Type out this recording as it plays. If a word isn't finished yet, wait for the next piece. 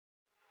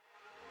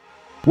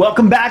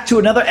Welcome back to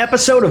another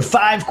episode of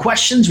 5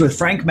 Questions with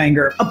Frank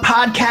Menger, a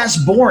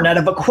podcast born out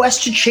of a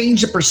quest to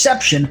change the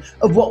perception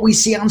of what we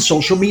see on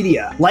social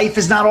media. Life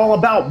is not all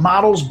about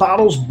models,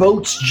 bottles,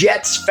 boats,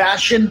 jets,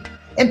 fashion,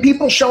 and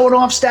people showing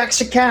off stacks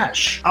of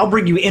cash. I'll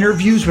bring you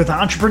interviews with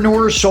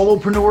entrepreneurs,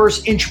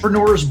 solopreneurs,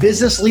 intrapreneurs,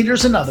 business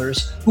leaders, and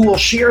others who will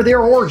share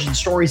their origin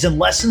stories and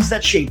lessons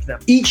that shape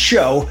them. Each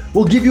show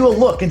will give you a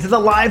look into the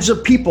lives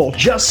of people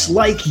just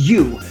like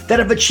you that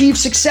have achieved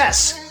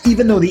success,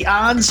 even though the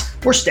odds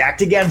were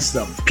stacked against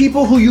them.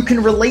 People who you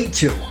can relate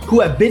to,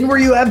 who have been where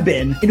you have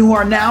been, and who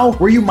are now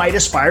where you might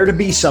aspire to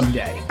be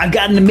someday. I've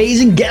got an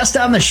amazing guest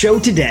on the show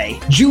today,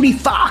 Judi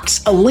Fox,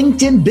 a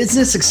LinkedIn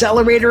business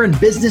accelerator and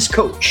business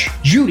coach.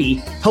 Judi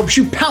helps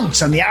you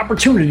pounce on the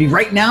opportunity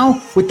right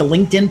now with the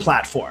LinkedIn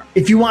platform.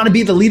 If you want to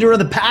be the leader of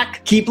the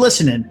pack, keep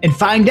listening and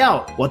find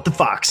out what the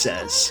Fox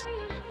says.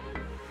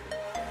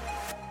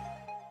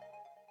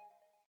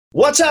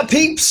 What's up,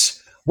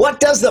 peeps? What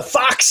does the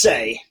Fox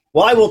say?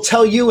 Well, I will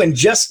tell you in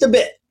just a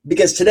bit,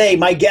 because today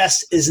my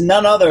guest is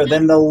none other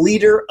than the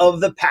leader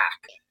of the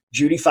pack,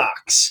 Judi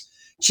Fox.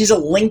 She's a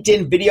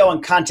LinkedIn video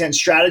and content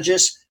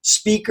strategist,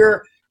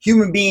 speaker,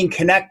 human being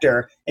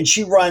connector, and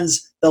she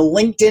runs the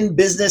LinkedIn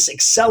Business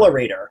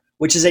Accelerator,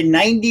 which is a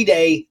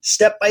 90-day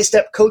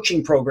step-by-step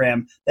coaching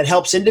program that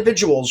helps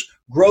individuals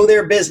grow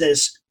their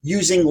business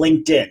using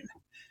LinkedIn.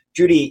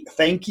 Judi,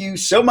 thank you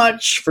so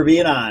much for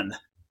being on.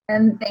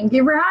 And thank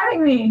you for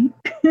having me.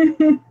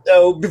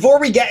 So before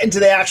we get into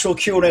the actual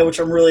Q&A, which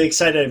I'm really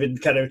excited, I've been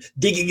kind of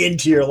digging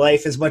into your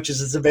life as much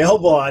as it's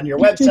available on your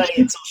website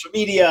and social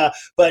media.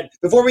 But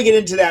before we get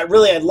into that,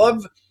 really, I'd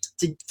love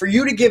for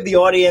you to give the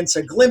audience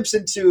a glimpse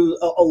into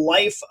a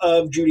life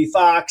of Judi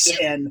Fox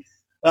and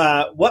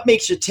what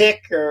makes you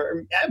tick,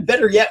 or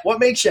better yet, what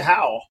makes you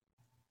howl?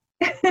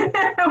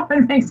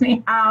 What makes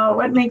me howl?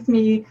 What makes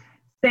me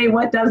say,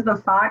 what does the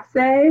fox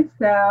say?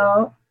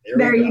 So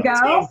there you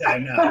go.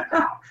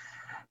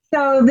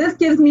 So this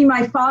gives me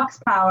my fox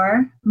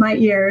power, my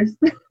ears.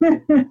 So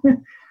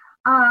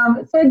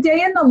a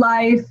day in the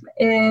life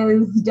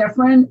is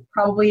different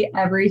probably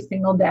every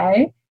single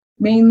day,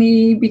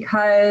 mainly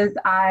because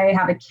I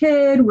have a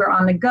kid, we're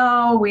on the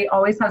go, we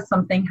always have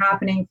something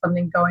happening,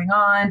 something going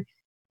on.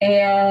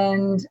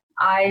 And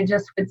I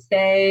just would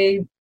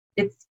say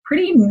it's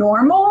pretty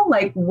normal,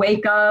 like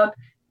wake up,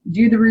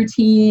 do the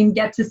routine,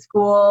 get to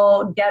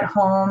school, get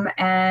home,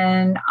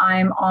 and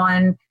I'm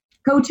on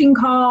coaching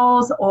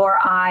calls, or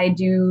I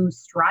do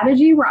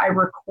strategy where I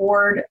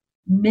record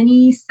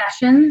mini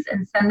sessions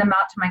and send them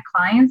out to my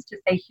clients to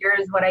say,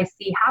 here's what I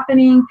see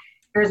happening,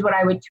 here's what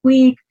I would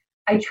tweak.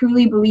 I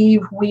truly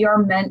believe we are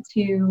meant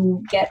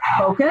to get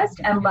focused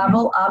and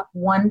level up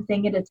one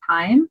thing at a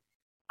time.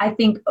 I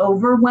think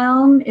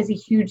overwhelm is a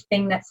huge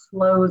thing that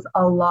slows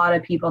a lot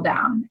of people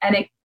down, and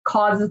it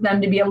causes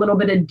them to be a little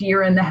bit of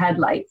deer in the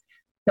headlights.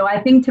 So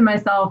I think to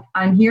myself,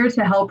 I'm here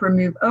to help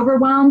remove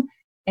overwhelm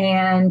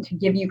and to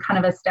give you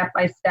kind of a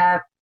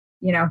step-by-step,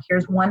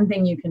 here's one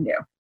thing you can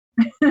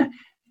do.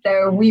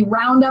 So we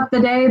round up the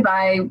day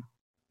by,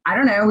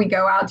 we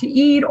go out to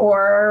eat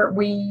or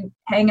we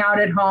hang out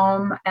at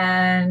home.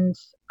 And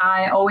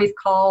I always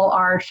call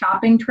our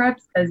shopping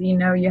trips, because you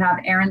have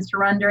errands to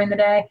run during the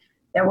day,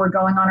 that we're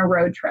going on a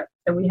road trip.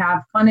 So we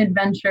have fun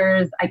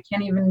adventures. I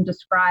can't even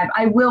describe.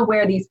 I will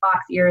wear these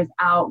fox ears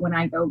out when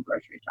I go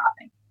grocery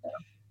shopping. So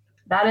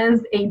that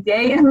is a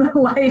day in the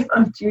life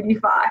of Judi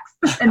Fox.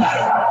 And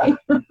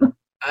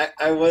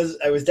I was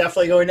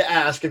definitely going to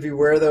ask if you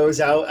wear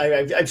those out.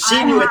 I've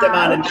seen you with them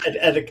on,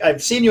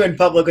 I've seen you in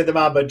public with them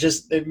on, but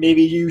just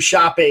maybe you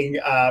shopping.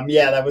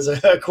 That was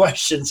a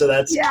question. So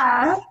that's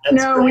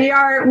no,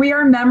 great. We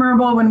are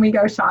memorable when we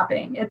go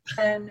shopping. It's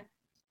been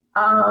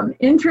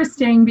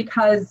interesting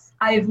because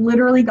I've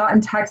literally gotten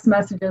text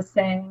messages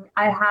saying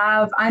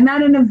I'm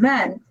at an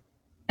event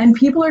and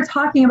people are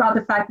talking about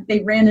the fact that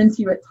they ran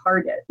into you at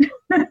Target.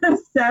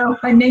 So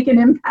I make an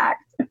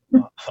impact.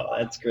 Oh,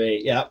 that's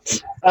great. Yeah.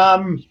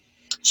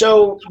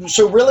 So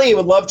really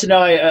would love to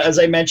know, as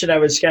I mentioned, I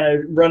was kind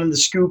of running the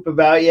scoop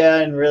about you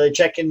and really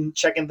checking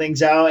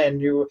things out,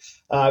 and you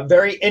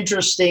very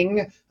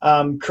interesting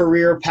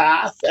career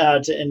path,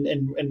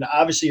 and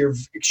obviously you're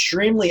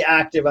extremely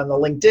active on the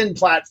LinkedIn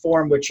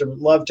platform, which I would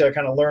love to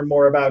kind of learn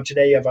more about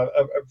today. You have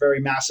a very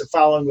massive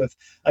following with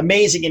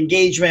amazing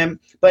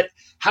engagement. But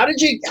how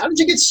did you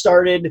get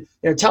started?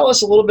 Tell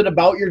us a little bit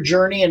about your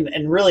journey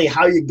and really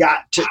how you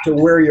got to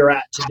where you're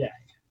at today.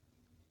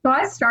 So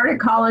I started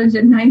college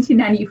in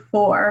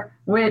 1994,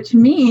 which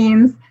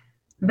means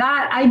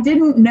that I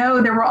didn't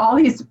know there were all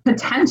these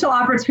potential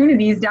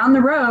opportunities down the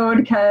road,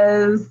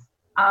 because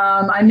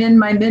I'm in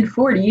my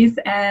mid-40s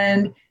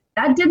and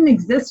that didn't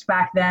exist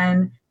back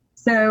then.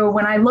 So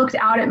when I looked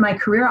out at my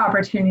career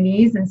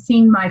opportunities and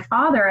seeing my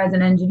father as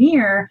an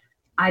engineer,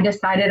 I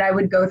decided I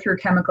would go through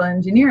chemical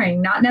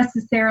engineering. Not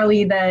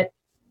necessarily that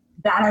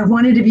I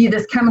wanted to be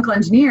this chemical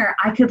engineer.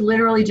 I could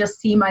literally just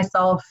see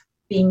myself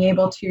being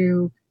able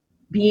to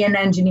be an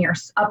engineer.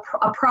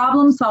 A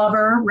problem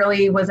solver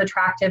really was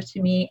attractive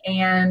to me,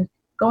 and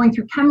going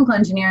through chemical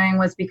engineering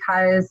was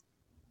because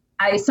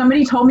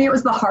somebody told me it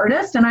was the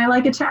hardest, and I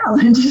like a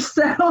challenge.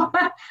 So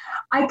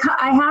I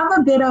have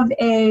a bit of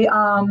a,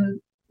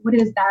 what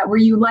is that, where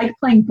you like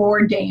playing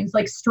board games,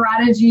 like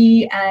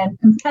strategy and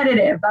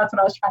competitive. That's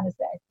what I was trying to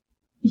say.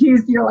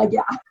 You're like,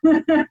 yeah.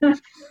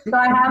 So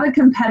I have a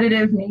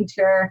competitive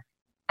nature.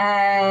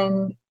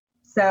 And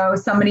so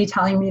somebody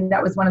telling me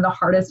that was one of the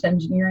hardest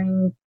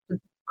engineering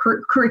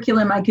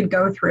curriculum I could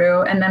go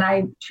through. And then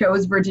I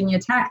chose Virginia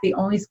Tech, the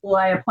only school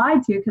I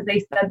applied to, because they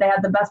said they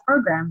had the best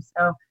program.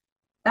 So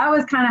that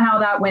was kind of how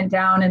that went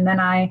down. And then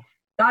I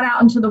got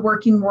out into the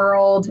working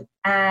world,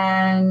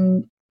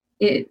 and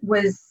it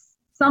was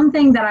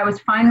something that I was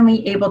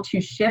finally able to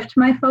shift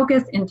my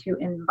focus into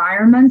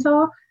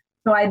environmental.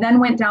 So I then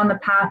went down the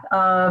path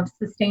of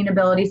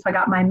sustainability. So I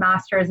got my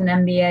master's and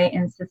MBA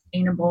in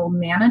sustainable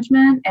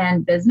management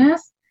and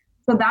business.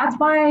 So that's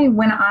why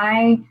when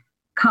I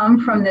come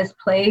from this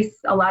place,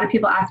 a lot of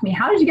people ask me,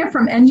 how did you get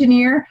from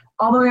engineer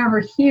all the way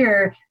over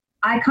here?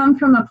 I come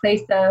from a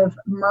place of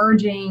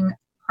merging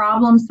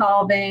problem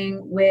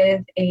solving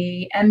with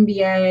a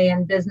MBA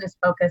and business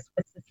focus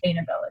with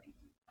sustainability.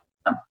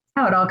 So that's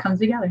how it all comes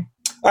together.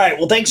 All right.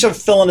 Well, thanks for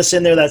filling us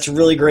in there. That's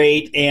really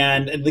great.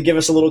 And to give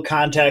us a little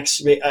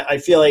context, I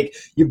feel like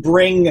you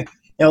bring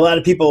a lot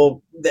of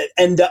people that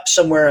end up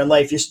somewhere in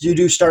life. You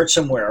do start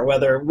somewhere,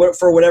 whether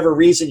for whatever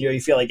reason you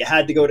feel like you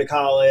had to go to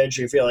college,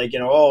 or you feel like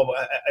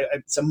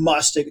it's a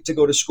must to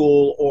go to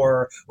school,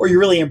 or you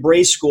really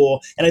embrace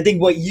school. And I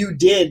think what you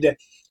did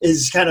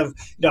is kind of,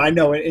 I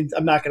know, and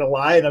I'm not going to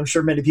lie, and I'm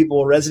sure many people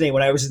will resonate.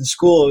 When I was in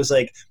school, it was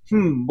like,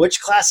 which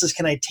classes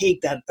can I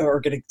take that are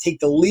going to take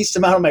the least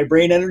amount of my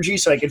brain energy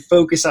so I can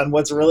focus on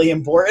what's really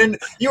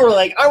important? You were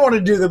like, I want to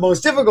do the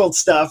most difficult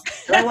stuff.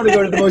 I want to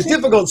go to the most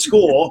difficult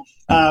school.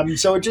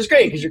 So which is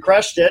great because you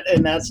crushed it,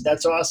 and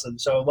that's awesome.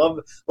 So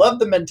love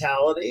the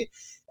mentality.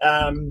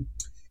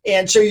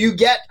 And so you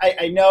get,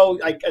 I know,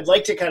 I'd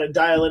like to kind of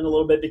dial in a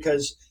little bit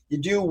because you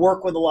do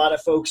work with a lot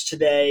of folks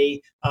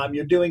today.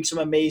 You're doing some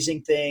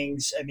amazing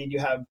things. I mean, you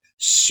have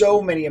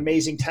so many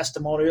amazing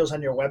testimonials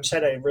on your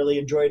website. I really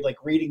enjoyed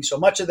reading so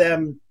much of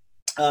them.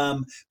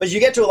 But you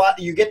get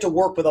to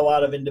work with a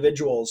lot of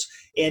individuals,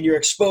 and you're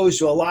exposed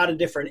to a lot of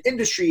different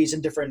industries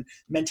and different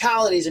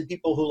mentalities, and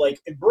people who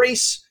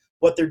embrace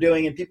what they're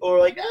doing, and people are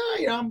like,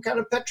 I'm kind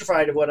of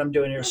petrified of what I'm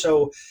doing here.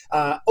 So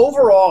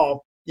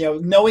overall,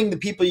 knowing the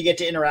people you get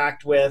to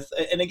interact with,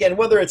 and again,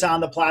 whether it's on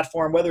the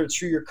platform, whether it's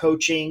through your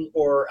coaching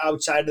or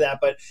outside of that,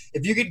 but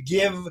if you could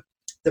give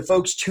the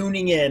folks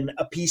tuning in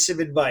a piece of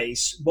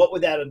advice, what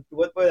would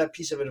that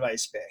piece of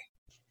advice be?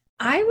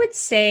 I would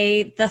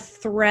say the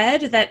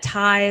thread that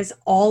ties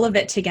all of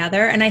it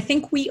together, and I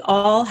think we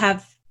all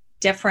have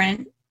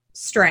different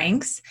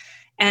strengths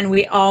and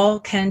we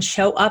all can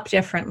show up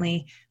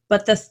differently,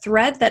 but the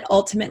thread that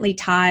ultimately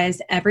ties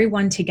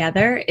everyone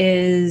together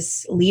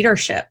is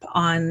leadership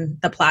on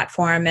the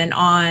platform and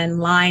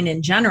online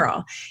in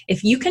general.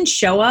 If you can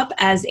show up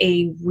as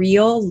a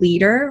real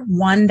leader,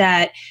 one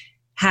that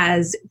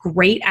has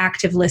great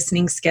active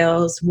listening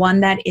skills, one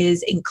that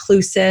is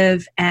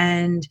inclusive,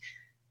 and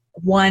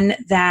one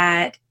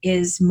that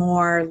is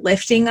more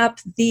lifting up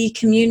the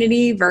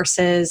community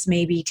versus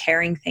maybe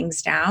tearing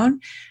things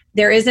down.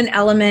 There is an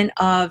element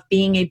of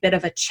being a bit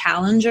of a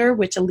challenger,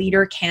 which a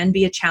leader can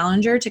be a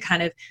challenger to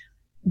kind of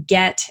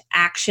get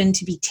action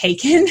to be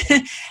taken.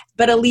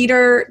 But a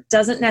leader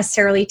doesn't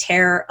necessarily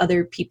tear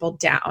other people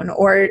down,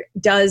 or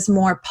does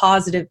more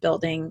positive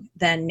building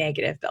than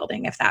negative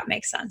building, if that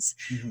makes sense.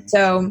 Mm-hmm.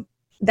 So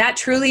that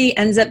truly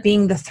ends up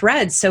being the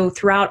thread. So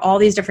throughout all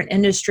these different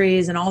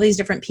industries and all these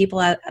different people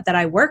that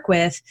I work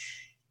with,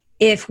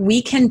 if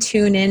we can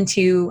tune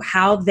into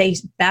how they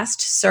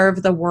best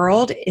serve the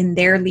world in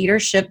their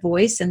leadership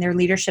voice and their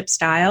leadership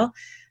style,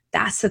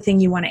 that's the thing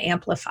you want to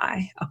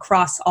amplify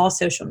across all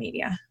social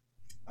media.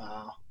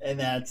 Wow. And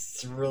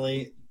that's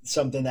really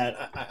something that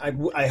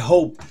I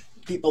hope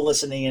people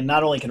listening and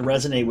not only can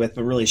resonate with,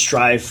 but really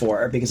strive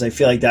for, because I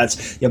feel like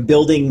that's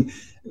building.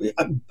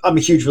 I'm a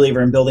huge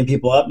believer in building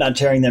people up, not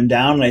tearing them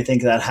down, and I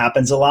think that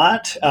happens a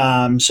lot.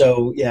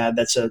 So yeah,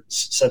 that's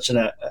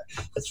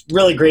that's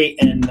really great,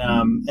 and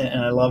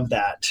I love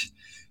that.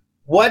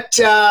 What's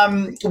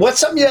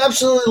something you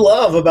absolutely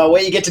love about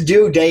what you get to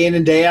do day in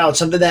and day out?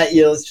 Something that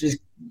you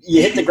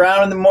hit the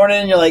ground in the morning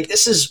and you're like,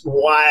 this is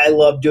why I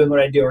love doing what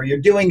I do, or you're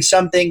doing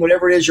something,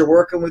 whatever it is, you're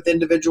working with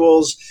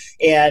individuals,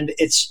 and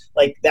it's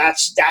like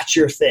that's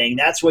your thing.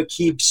 That's what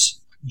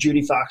keeps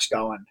Judi Fox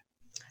going.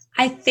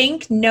 I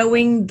think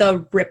knowing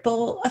the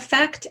ripple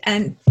effect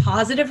and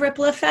positive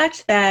ripple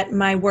effect that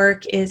my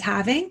work is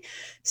having.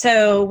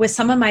 So with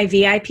some of my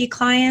VIP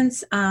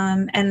clients,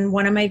 and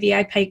one of my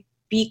VIP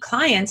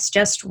clients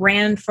just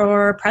ran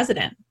for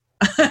president.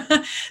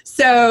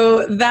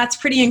 So that's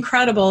pretty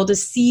incredible to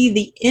see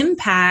the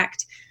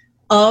impact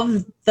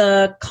of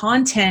the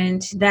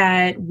content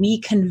that we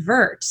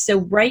convert. So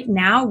right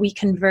now we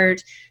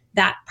convert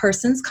that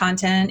person's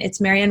content. It's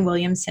Marianne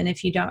Williamson,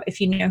 if you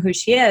know who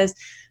she is.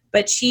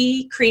 But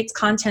she creates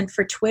content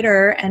for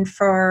Twitter and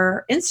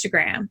for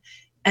Instagram.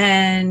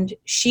 And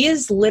she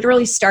is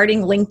literally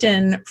starting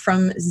LinkedIn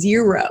from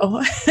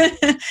zero.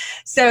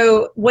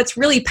 So what's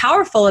really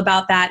powerful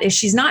about that is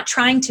she's not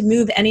trying to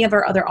move any of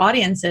her other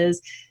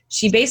audiences.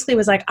 She basically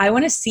was like, I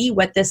want to see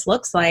what this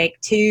looks like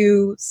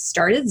to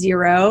start at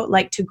zero,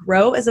 like to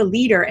grow as a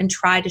leader and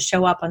try to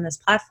show up on this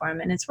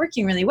platform. And it's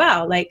working really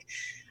well. Like,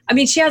 I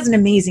mean, she has an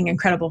amazing,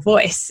 incredible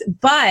voice,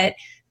 but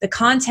the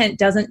content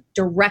doesn't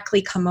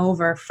directly come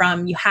over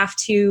from, you have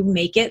to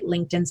make it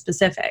LinkedIn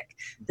specific.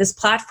 This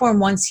platform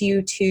wants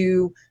you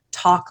to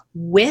talk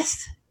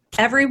with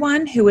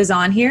everyone who is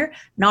on here,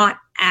 not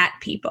at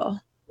people.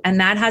 And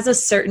that has a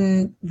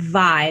certain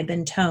vibe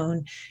and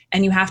tone,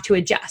 and you have to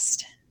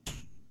adjust.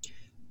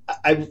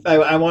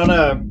 I want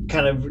to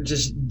kind of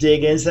just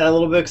dig into that a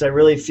little bit, because I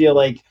really feel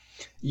like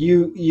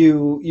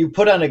you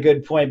put on a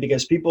good point,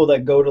 because people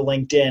that go to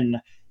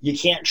LinkedIn, you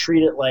can't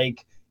treat it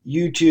like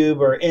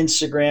YouTube or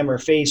Instagram or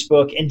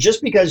Facebook. And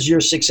just because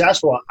you're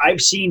successful, I've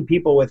seen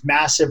people with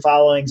massive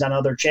followings on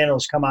other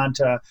channels come on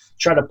to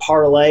try to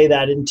parlay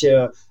that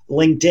into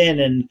LinkedIn,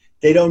 and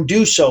they don't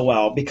do so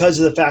well because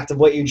of the fact of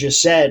what you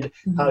just said,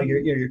 how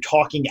you're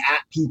talking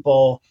at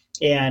people,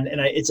 and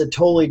it's a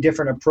totally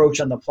different approach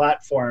on the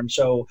platform.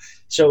 So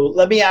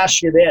let me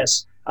ask you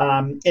this.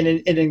 And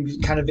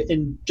in kind of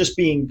in just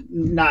being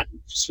not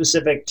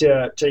specific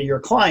to your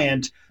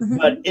client,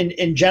 but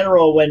in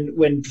general,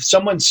 when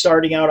someone's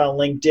starting out on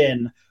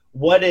LinkedIn,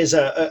 what is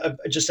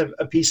just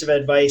a piece of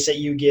advice that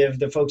you give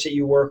the folks that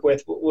you work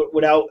with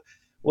without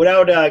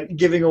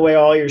giving away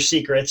all your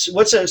secrets?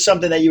 What's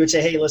something that you would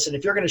say, hey, listen,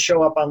 if you're going to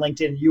show up on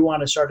LinkedIn, you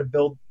want to start to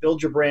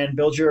build your brand,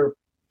 build your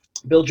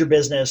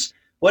business.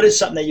 What is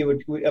something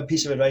that a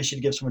piece of advice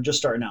you'd give someone just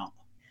starting out?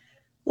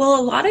 Well,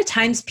 a lot of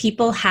times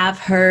people have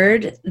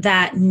heard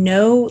that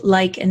know,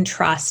 like, and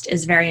trust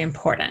is very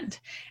important.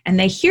 And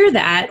they hear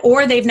that,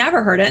 or they've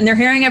never heard it and they're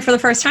hearing it for the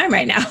first time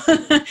right now.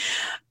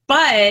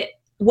 But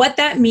what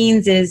that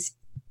means is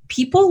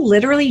people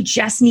literally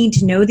just need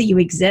to know that you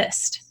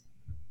exist.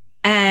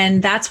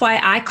 And that's why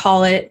I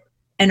call it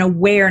an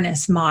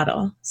awareness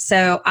model.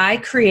 So I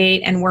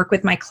create and work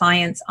with my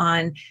clients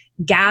on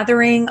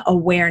gathering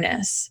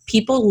awareness.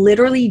 People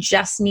literally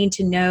just need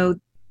to know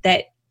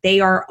that they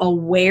are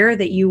aware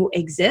that you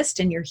exist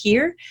and you're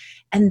here.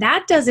 And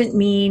that doesn't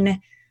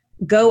mean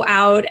go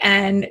out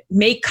and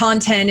make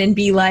content and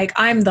be like,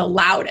 I'm the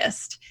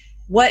loudest.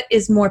 What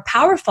is more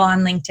powerful on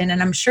LinkedIn,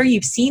 and I'm sure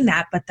you've seen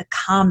that, but the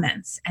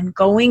comments and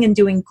going and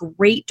doing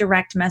great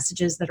direct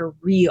messages that are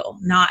real.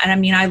 And I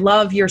mean, I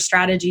love your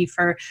strategy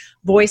for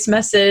voice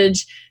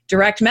message,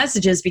 direct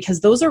messages,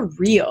 because those are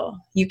real.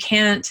 You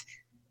can't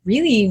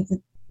really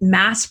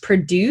mass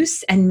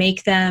produce and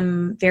make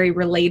them very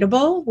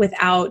relatable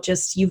without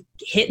just you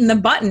hitting the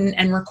button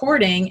and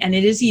recording, and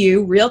it is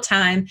you real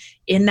time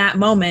in that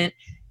moment,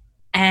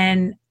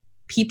 and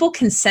people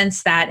can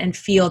sense that and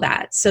feel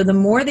that. So the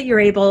more that you're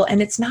able,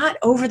 and it's not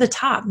over the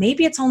top,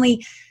 maybe it's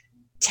only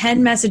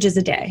 10 messages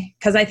a day,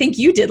 because I think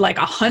you did like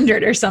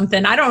 100 or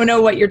something. I don't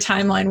know what your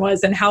timeline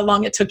was and how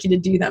long it took you to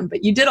do them,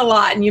 but you did a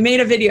lot and you made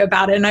a video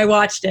about it, and I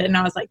watched it and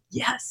I was like,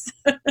 yes.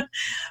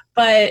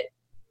 But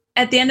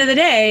at the end of the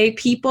day,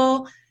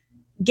 people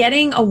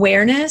getting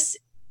awareness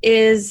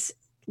is,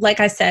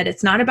 like I said,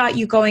 it's not about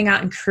you going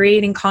out and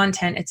creating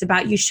content. It's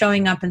about you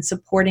showing up and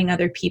supporting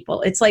other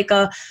people. It's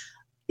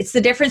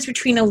the difference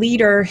between a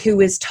leader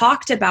who is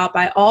talked about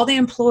by all the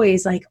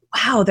employees, like,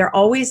 wow, they're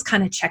always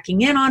kind of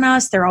checking in on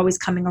us, they're always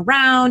coming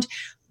around,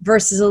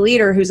 versus a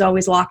leader who's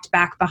always locked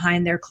back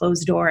behind their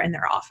closed door in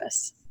their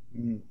office.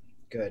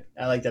 Good.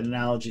 I like that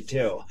analogy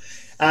too.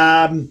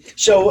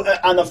 So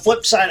on the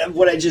flip side of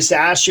what I just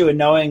asked you, and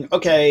knowing,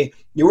 okay,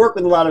 you work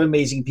with a lot of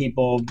amazing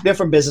people,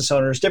 different business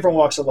owners, different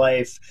walks of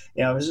life,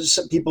 there's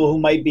some people who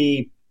might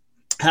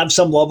have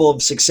some level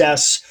of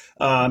success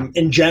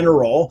in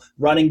general,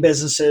 running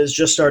businesses,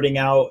 just starting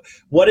out.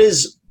 What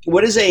is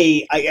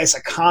a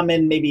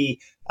common maybe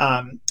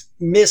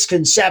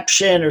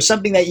misconception or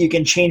something that you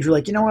can change? We're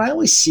like, I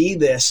always see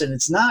this and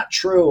it's not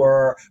true,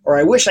 or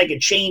I wish I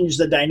could change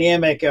the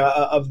dynamic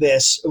of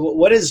this.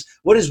 What is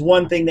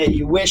one thing that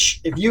you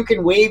wish, if you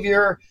can wave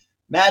your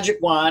magic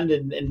wand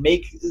and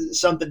make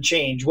something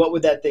change, what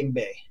would that thing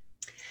be?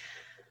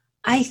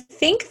 I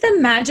think the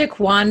magic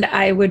wand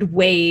I would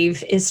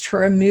wave is to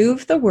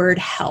remove the word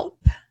help.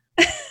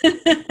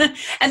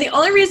 And the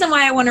only reason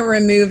why I want to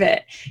remove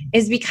it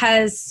is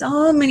because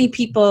so many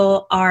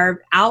people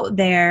are out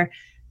there.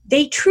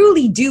 They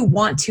truly do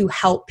want to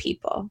help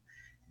people.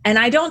 And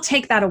I don't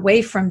take that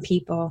away from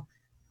people,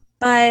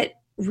 but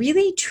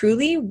really,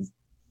 truly,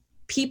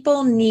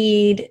 people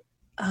need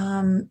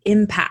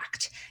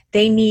impact.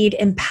 They need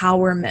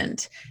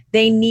empowerment.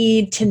 They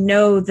need to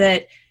know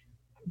that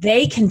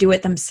they can do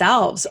it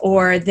themselves,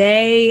 or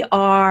they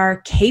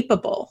are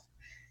capable.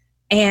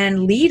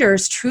 And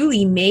leaders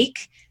truly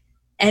make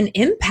an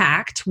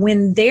impact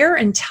when their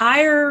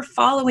entire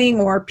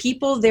following or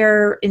people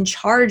they're in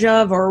charge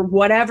of, or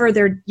whatever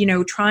they're,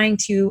 trying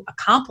to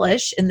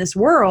accomplish in this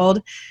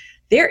world,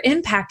 their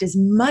impact is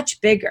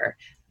much bigger.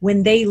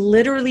 when they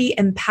literally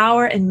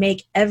empower and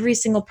make every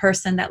single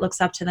person that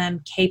looks up to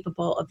them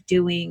capable of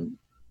doing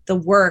the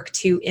work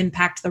to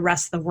impact the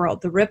rest of the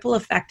world. The ripple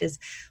effect is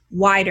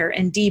wider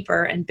and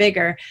deeper and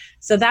bigger.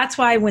 So that's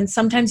why when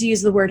sometimes you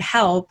use the word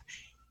help,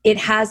 it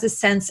has a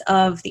sense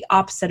of the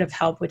opposite of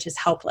help, which is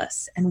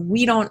helpless. And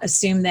we don't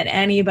assume that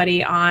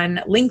anybody on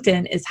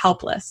LinkedIn is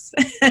helpless.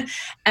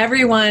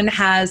 Everyone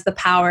has the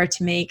power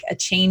to make a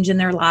change in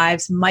their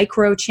lives,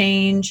 micro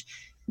change.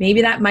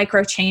 Maybe that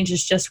micro change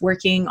is just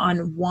working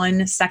on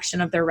one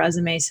section of their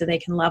resume so they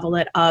can level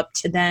it up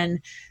to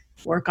then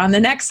work on the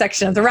next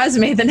section of the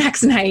resume the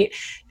next night.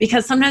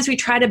 Because sometimes we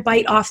try to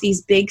bite off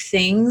these big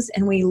things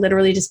and we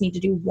literally just need to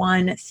do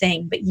one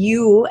thing. But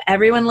you,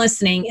 everyone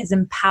listening, is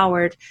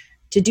empowered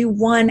to do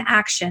one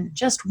action,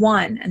 just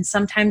one. And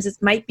sometimes it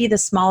might be the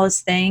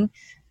smallest thing,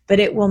 but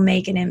it will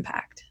make an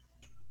impact.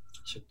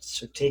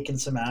 So taking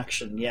some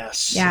action.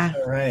 Yes. Yeah.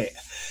 All right.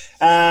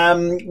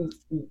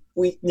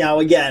 Now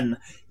again,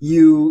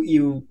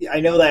 I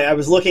know that I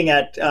was looking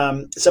at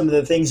some of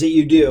the things that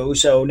you do.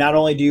 So not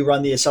only do you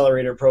run the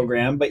Accelerator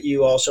program, but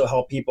you also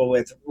help people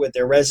with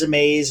their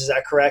resumes. Is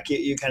that correct?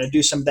 You kind of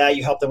do some of that.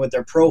 You help them with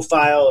their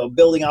profile,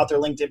 building out their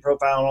LinkedIn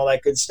profile and all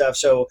that good stuff.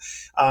 So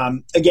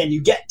again,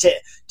 you get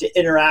to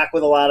interact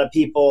with a lot of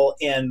people.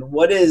 And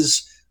what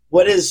is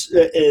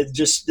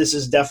just, this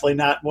is definitely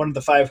not one of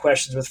the 5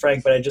 questions with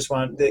Frank, but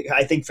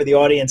I think for the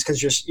audience,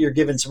 because you're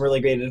giving some really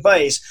great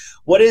advice,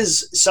 what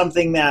is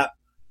something that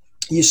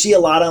you see a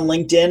lot on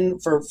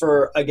LinkedIn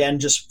for again,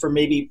 just for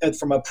maybe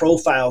from a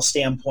profile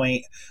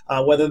standpoint,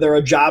 whether they're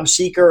a job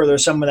seeker or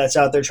there's someone that's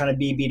out there trying to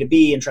be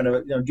B2B and trying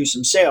to do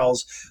some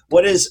sales,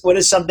 what is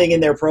something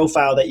in their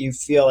profile that you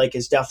feel like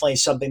is definitely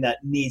something that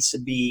needs to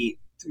be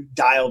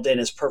dialed in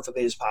as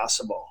perfectly as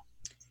possible?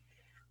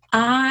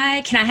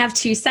 Can I have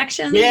 2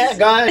 sections? Yeah,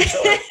 go ahead.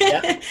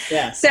 Sure.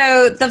 Yeah.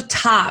 So the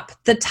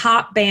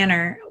top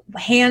banner,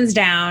 hands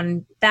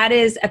down, that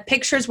is a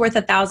picture's worth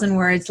 1,000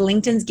 words.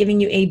 LinkedIn's giving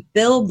you a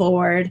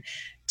billboard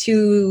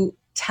to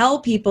tell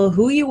people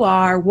who you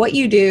are, what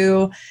you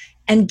do,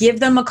 and give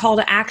them a call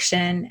to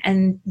action.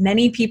 And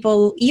many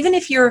people, even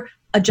if you're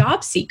a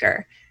job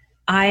seeker,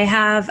 I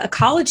have a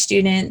college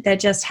student that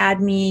just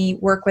had me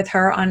work with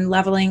her on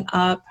leveling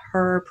up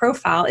her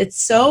profile.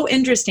 It's so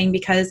interesting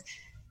because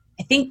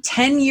I think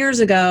 10 years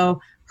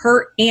ago,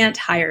 her aunt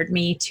hired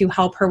me to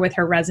help her with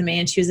her resume,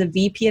 and she was a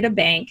VP at a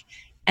bank.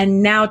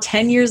 And now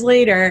 10 years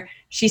later,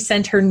 she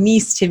sent her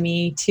niece to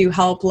me to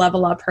help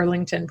level up her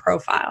LinkedIn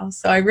profile.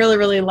 So I really,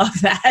 really love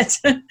that.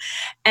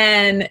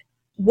 And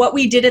what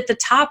we did at the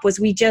top was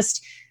we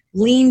just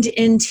leaned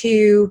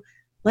into,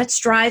 let's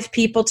drive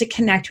people to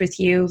connect with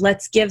you.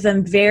 Let's give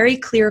them very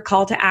clear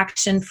call to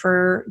action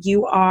for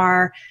you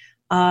are,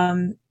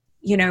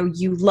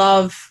 you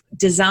love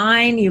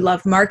design, you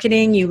love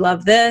marketing, you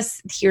love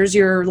this. Here's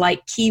your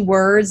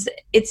keywords.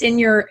 It's in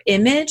your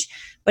image,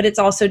 but it's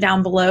also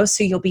down below,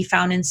 so you'll be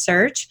found in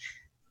search.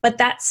 But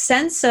that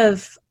sense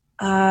of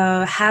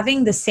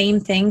having the same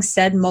thing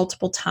said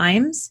multiple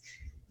times,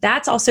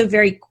 that's also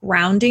very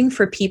grounding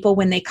for people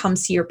when they come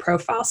see your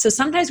profile. So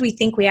sometimes we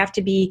think we have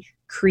to be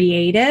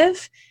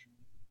creative.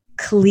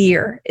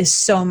 Clear is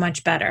so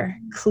much better.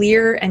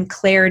 Clear and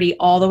clarity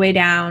all the way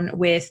down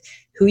with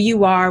who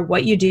you are,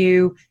 what you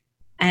do,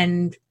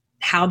 and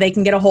how they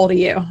can get a hold of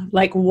you.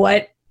 Like,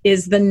 what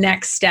is the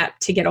next step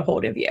to get a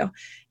hold of you?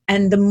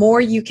 And the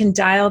more you can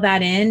dial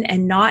that in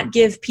and not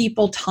give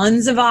people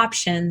tons of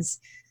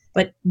options,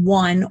 but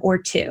 1 or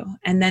 2.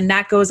 And then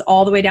that goes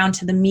all the way down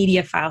to the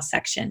media file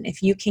section.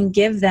 If you can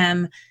give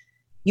them,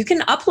 you can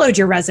upload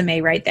your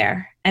resume right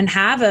there and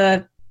have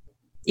a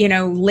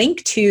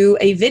link to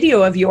a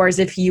video of yours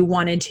if you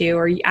wanted to,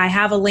 or I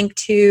have a link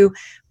to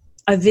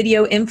a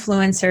video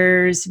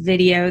influencers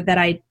video that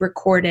I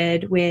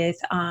recorded with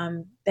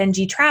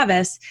Benji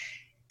Travis.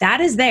 That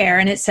is there,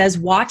 and it says,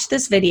 watch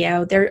this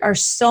video. There are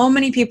so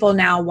many people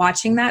now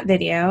watching that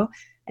video.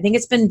 I think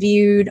it's been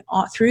viewed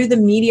through the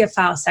media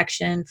file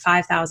section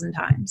 5,000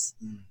 times.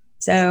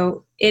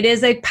 So it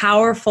is a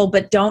powerful,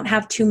 but don't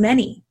have too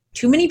many.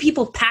 Too many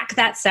people pack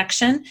that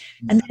section,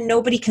 and then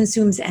nobody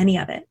consumes any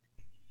of it.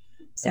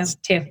 So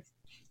 2.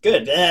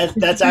 Good.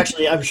 That's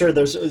actually, I'm sure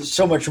there's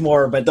so much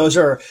more, but those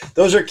are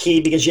key,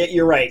 because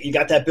you're right. You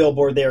got that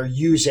billboard there.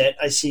 Use it.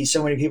 I see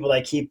so many people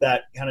that keep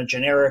that kind of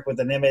generic with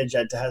an image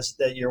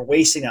that you're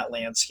wasting that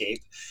landscape.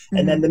 Mm-hmm.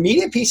 And then the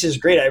media piece is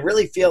great. I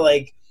really feel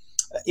like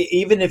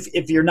even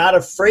if you're not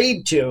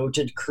afraid to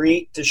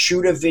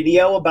shoot a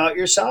video about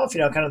yourself,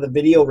 kind of the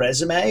video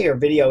resume or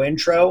video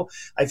intro,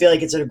 I feel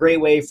like it's a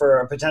great way for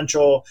a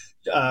potential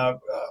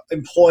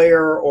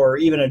employer or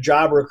even a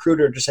job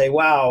recruiter to say,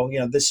 wow,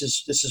 this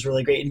is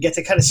really great, and get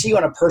to kind of see you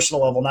on a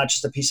personal level, not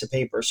just a piece of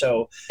paper.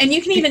 So, and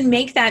you can even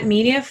make that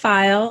media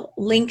file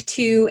link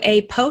to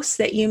a post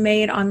that you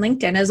made on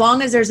LinkedIn, as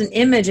long as there's an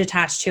image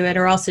attached to it,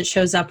 or else it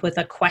shows up with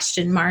a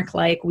question mark,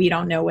 like we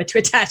don't know what to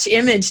attach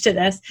image to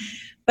this.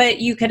 But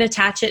you could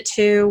attach it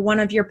to one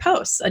of your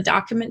posts, a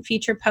document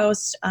feature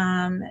post,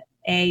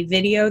 a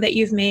video that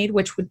you've made,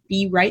 which would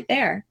be right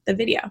there, the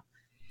video.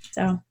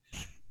 So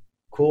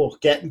Cool.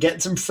 Getting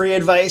some free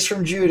advice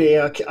from Judi.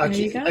 There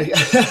you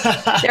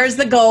go. There's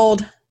the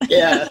gold.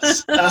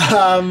 Yes.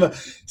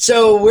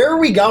 So where are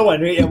we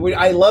going?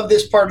 I love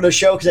this part of the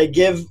show because I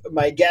give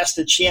my guests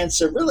a chance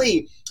to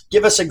really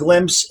give us a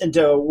glimpse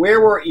into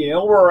where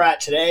we're at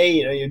today.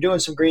 You're doing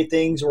some great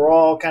things. We're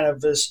all kind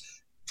of just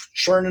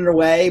churning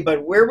away,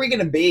 but where are we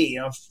going to be?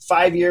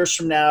 5 years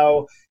from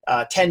now,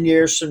 10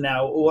 years from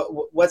now,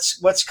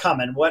 what's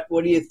coming? What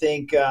do you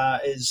think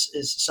is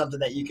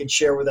something that you can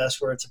share with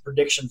us where it's a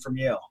prediction from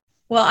you?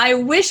 Well, I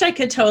wish I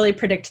could totally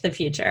predict the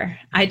future.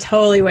 I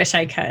totally wish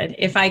I could.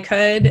 If I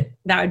could,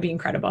 that would be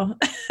incredible.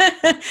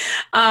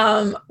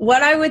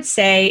 What I would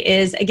say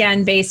is,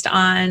 again, based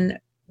on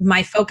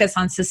my focus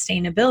on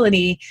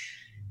sustainability,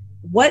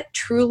 what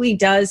truly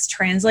does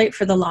translate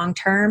for the long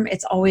term,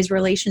 it's always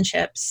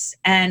relationships.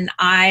 And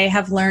I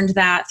have learned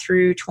that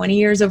through 20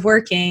 years of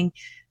working,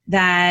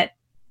 that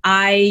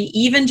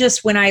even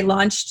just when I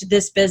launched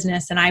this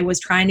business and I was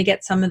trying to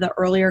get some of the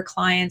earlier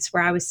clients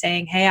where I was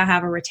saying, hey, I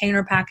have a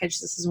retainer package,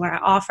 this is what I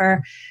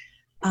offer.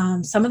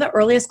 Some of the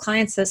earliest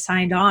clients that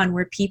signed on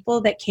were people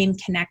that came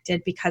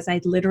connected because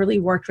I literally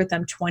worked with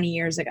them 20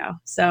 years ago.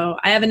 So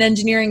I have an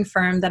engineering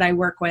firm that I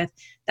work with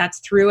that's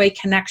through a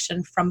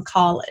connection from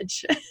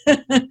college.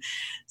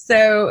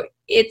 So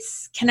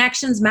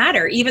connections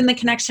matter. Even the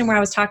connection where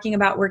I was talking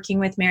about working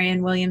with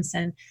Marianne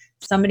Williamson,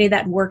 somebody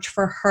that worked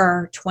for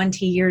her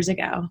 20 years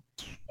ago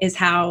is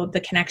how the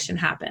connection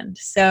happened.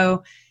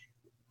 So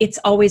it's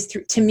always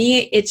to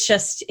me, it's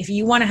just, if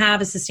you want to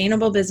have a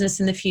sustainable business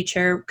in the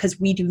future, because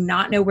we do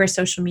not know where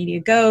social media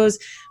goes.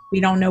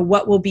 We don't know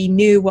what will be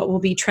new, what will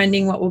be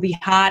trending, what will be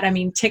hot. I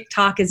mean,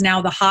 TikTok is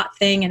now the hot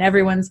thing and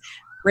everyone's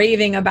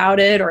raving about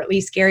it, or at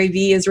least Gary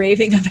Vee is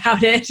raving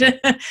about it.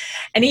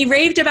 And he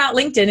raved about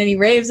LinkedIn and he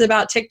raves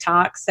about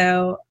TikTok.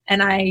 So,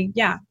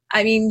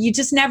 I mean, you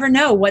just never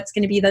know what's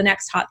going to be the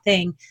next hot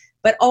thing,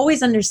 but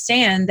always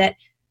understand that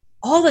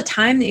all the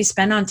time that you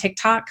spend on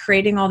TikTok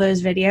creating all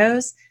those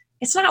videos,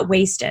 it's not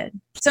wasted.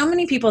 So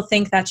many people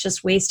think that's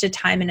just wasted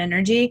time and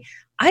energy.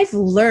 I've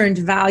learned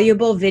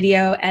valuable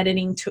video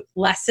editing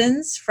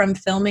lessons from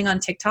filming on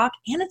TikTok,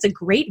 and it's a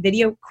great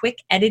video, quick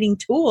editing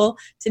tool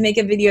to make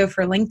a video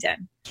for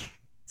LinkedIn.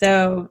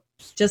 So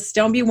just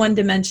don't be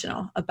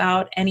one-dimensional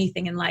about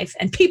anything in life,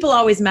 and people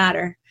always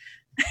matter.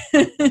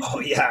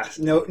 Oh yeah,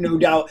 no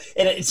doubt.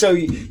 And so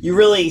you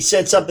really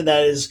said something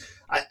that is,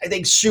 I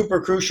think,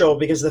 super crucial,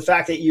 because the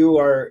fact that you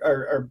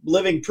are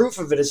living proof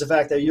of it is the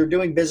fact that you're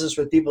doing business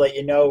with people that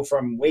you know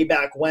from way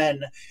back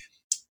when.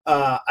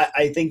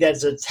 I think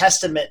that's a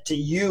testament to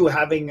you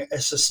having a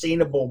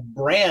sustainable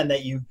brand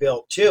that you've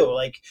built too.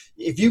 Like,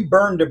 if you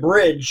burned a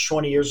bridge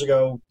 20 years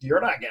ago,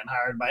 you're not getting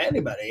hired by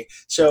anybody.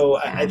 So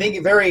yeah. I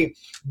think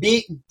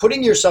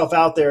putting yourself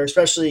out there,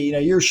 especially,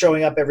 you're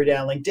showing up every day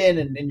on LinkedIn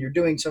and you're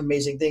doing some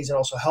amazing things, and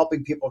also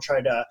helping people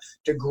try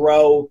to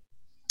grow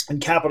and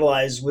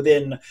capitalize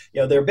within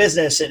their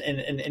business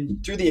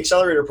and through the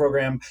Accelerator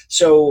program.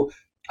 So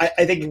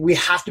I think we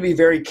have to be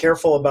very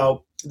careful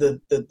about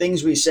the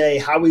things we say,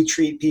 how we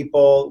treat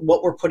people,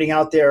 what we're putting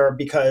out there,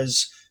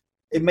 because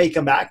it may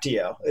come back to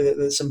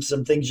you,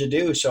 some things you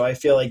do. So I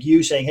feel like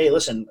you saying, hey,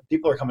 listen,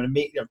 people are coming to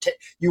me.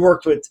 You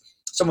worked with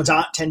someone's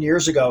aunt 10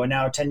 years ago, and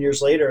now 10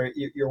 years later,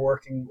 you're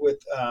working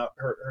with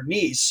her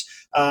niece.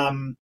 I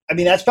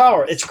mean, that's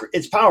power.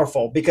 It's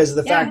powerful because of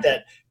the fact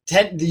that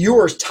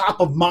yours top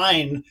of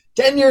mind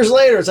 10 years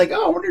later. It's like,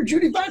 oh, I wonder if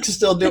Judi Fox is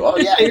still doing. Oh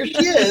yeah, here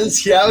she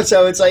is.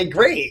 So it's like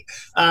great.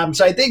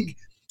 So I think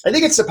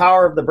it's the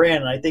power of the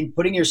brand, and I think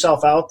putting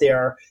yourself out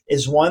there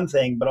is one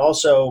thing, but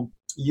also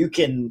you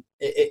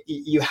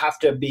have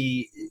to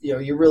be,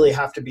 you really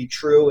have to be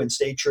true and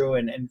stay true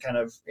and kind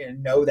of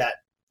know that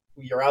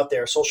you're out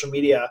there. Social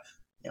media,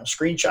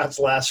 screenshots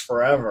last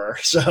forever.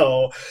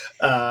 So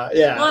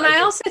yeah. Well, and I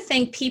also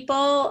think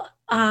people,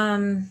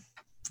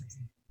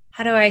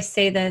 how do I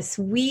say this?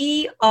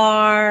 We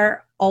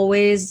are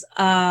always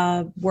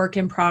a work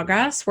in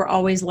progress. We're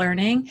always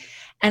learning.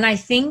 And I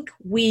think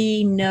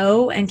we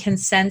know and can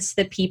sense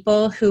the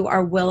people who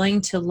are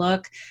willing to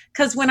look,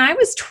 because when I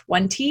was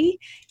 20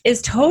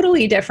 is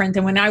totally different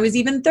than when I was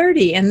even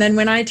 30. And then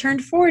when I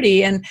turned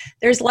 40, and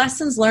there's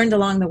lessons learned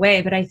along the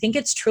way. But I think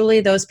it's truly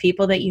those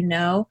people that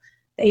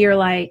that you're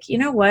like, you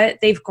know what,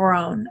 they've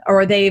grown,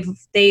 or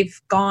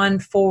they've gone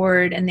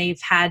forward and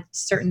they've had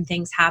certain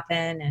things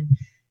happen. And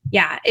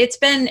yeah, it's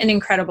been an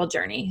incredible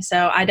journey.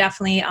 So I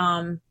definitely,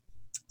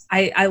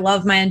 I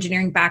love my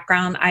engineering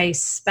background. I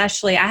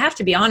have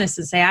to be honest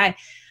and say,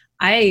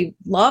 I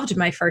loved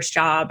my first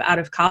job out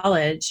of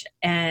college.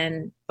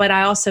 But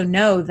I also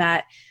know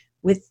that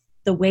with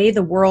the way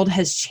the world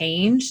has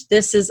changed,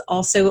 this is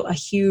also a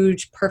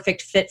huge,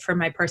 perfect fit for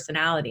my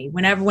personality.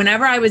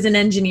 Whenever I was in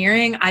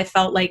engineering, I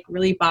felt like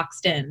really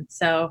boxed in.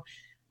 So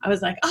I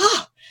was like,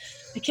 I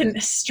can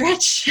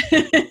stretch.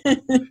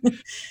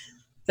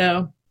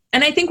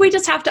 And I think we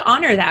just have to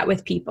honor that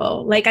with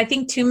people. Like, I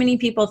think too many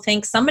people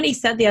think, somebody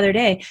said the other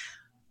day,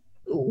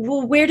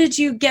 well, where did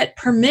you get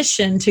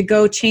permission to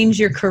go change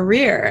your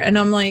career? And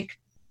I'm like,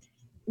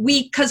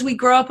 because we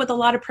grow up with a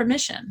lot of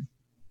permission.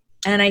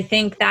 And I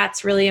think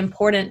that's really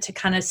important to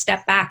kind of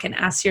step back and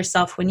ask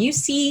yourself, when you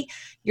see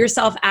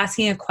yourself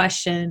asking a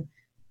question,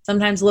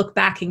 sometimes look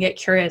back and get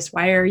curious.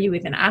 Why are you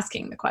even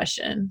asking the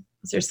question?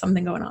 Is there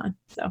something going on?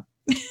 So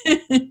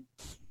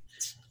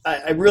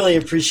I really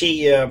appreciate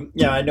you.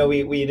 I know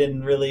we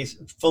didn't really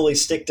fully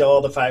stick to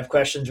all the 5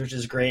 questions, which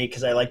is great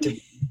because I like to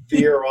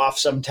veer off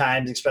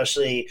sometimes,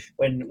 especially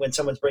when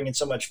someone's bringing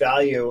so much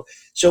value.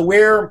 So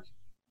where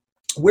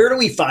do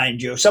we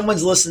find you? If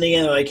someone's listening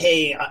in, like,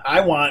 hey, I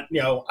want,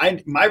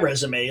 my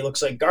resume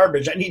looks like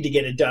garbage. I need to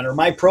get it done, or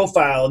my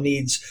profile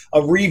needs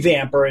a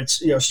revamp, or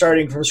it's,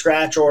 starting from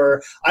scratch,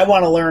 or I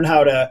want to learn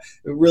how to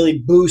really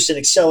boost and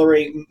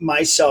accelerate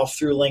myself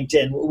through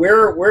LinkedIn.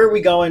 Where are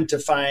we going to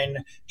find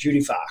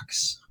Judi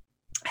Fox?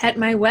 At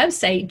my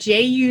website,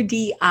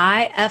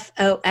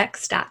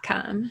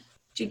 judifox.com.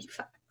 Judi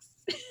Fox.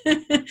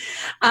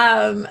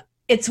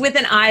 It's with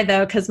an I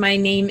though, because my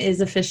name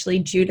is officially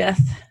Judith.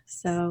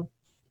 So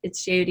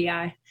it's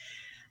Judi.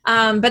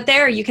 But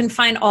there you can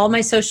find all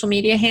my social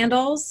media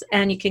handles,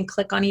 and you can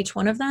click on each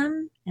one of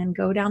them and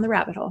go down the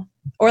rabbit hole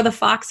or the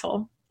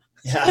foxhole.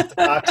 Yeah, the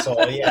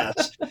foxhole,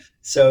 yes.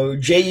 So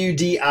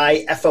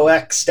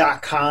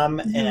judifox.com,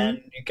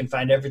 and you can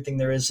find everything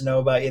there is to know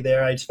about you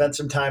there. I spent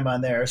some time on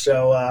there.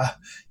 So,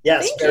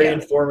 yes, very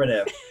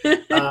informative.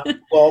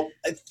 Well,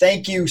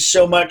 thank you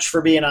so much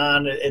for being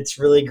on. It's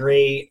really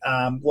great.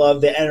 Love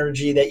the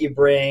energy that you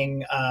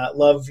bring.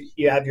 Love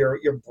you have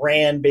your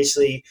brand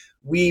basically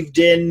weaved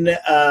in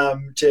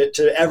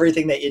to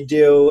everything that you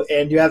do,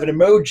 and you have an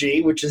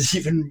emoji, which is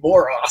even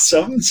more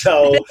awesome.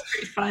 So it's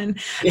pretty fun.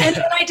 Yeah. And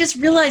then I just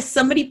realized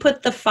somebody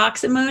put the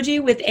fox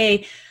emoji with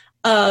a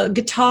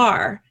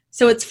guitar,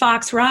 so it's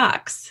Fox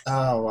Rocks.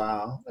 Oh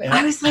wow! Yeah.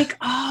 I was like,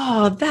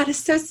 oh, that is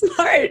so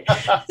smart.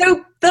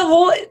 So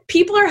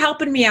people are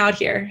helping me out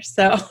here.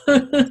 So,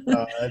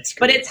 that's great.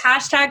 But it's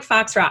hashtag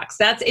Fox Rocks.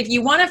 That's, if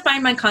you want to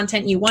find my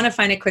content, you want to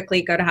find it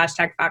quickly, go to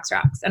hashtag Fox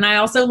Rocks. And I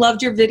also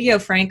loved your video,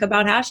 Frank,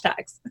 about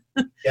hashtags.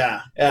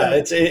 Yeah.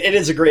 It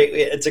is a great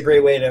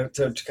way to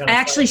kind of. I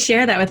actually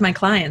share that with my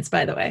clients,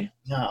 by the way.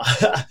 No.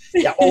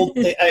 Yeah.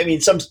 I mean,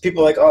 some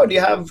people are like, oh,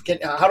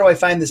 how do I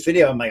find this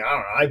video? I'm like, I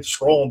don't know. I'm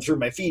scrolling through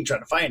my feed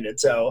trying to find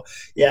it. So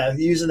yeah,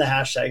 using the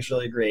hashtag is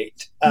really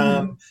great.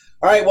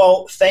 All right.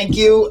 Well, thank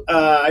you.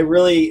 I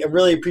really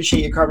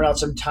appreciate you carving out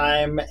some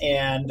time.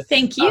 And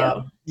thank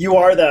you. You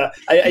are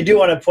I do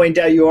want to point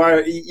out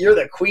you're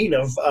the queen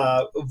of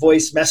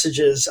voice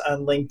messages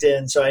on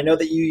LinkedIn. So I know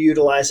that you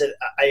utilize it.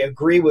 I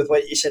agree with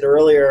what you said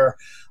earlier.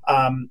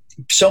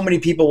 So many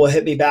people will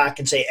hit me back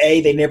and say,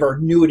 A, they never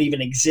knew it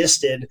even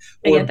existed,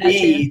 or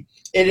B,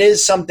 it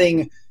is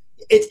something.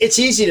 It's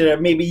easy to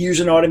maybe use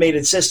an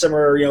automated system,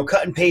 or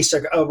cut and paste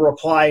a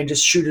reply and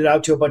just shoot it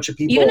out to a bunch of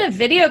people. Even a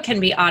video can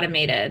be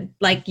automated.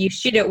 Like you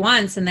shoot it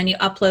once and then you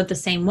upload the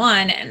same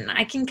one, and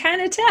I can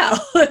kind of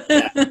tell.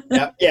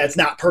 Yeah, it's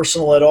not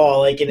personal at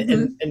all. Like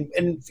and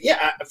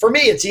yeah, for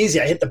me it's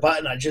easy. I hit the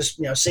button, I just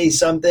say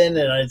something,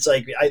 and it's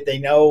like they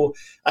know.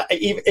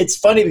 It's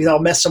funny because I'll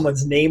mess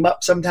someone's name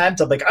up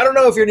sometimes. I'm like, I don't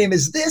know if your name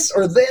is this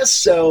or this.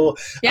 So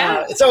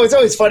yeah, it's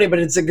always funny, but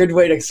it's a good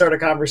way to start a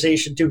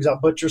conversation too, because I'll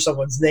butcher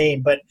someone's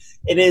name. But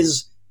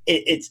it's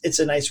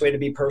a nice way to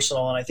be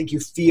personal, and I think you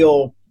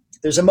feel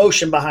there's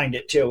emotion behind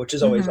it too, which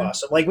is always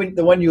awesome. Like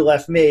the one you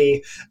left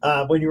me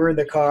when you were in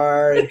the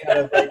car, and kind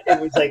of like, it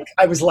was like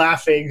I was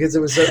laughing because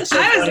it was so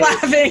funny. I was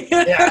laughing.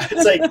 Yeah,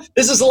 it's like,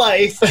 this is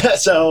life.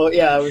 So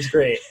yeah, it was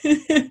great.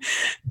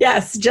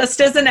 Yes, just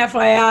as an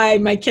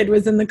FYI, my kid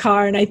was in the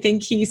car, and I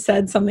think he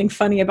said something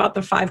funny about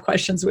the 5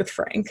 questions with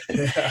Frank.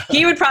 Yeah.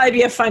 He would probably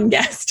be a fun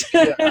guest.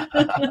 Yeah.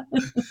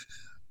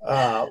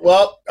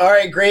 Well, all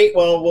right, great.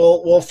 Well,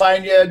 we'll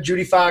find you at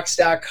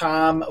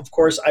judifox.com. Of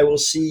course, I will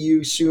see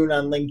you soon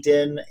on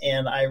LinkedIn,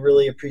 and I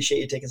really appreciate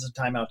you taking some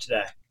time out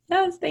today.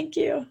 Yes, thank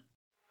you.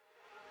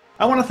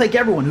 I want to thank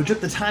everyone who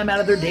took the time out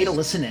of their day to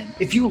listen in.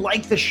 If you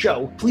like the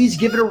show, please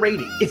give it a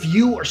rating. If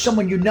you or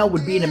someone you know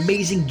would be an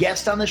amazing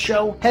guest on the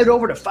show, head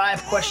over to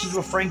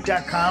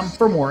 5questionswithfrank.com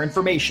for more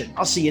information.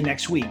 I'll see you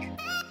next week.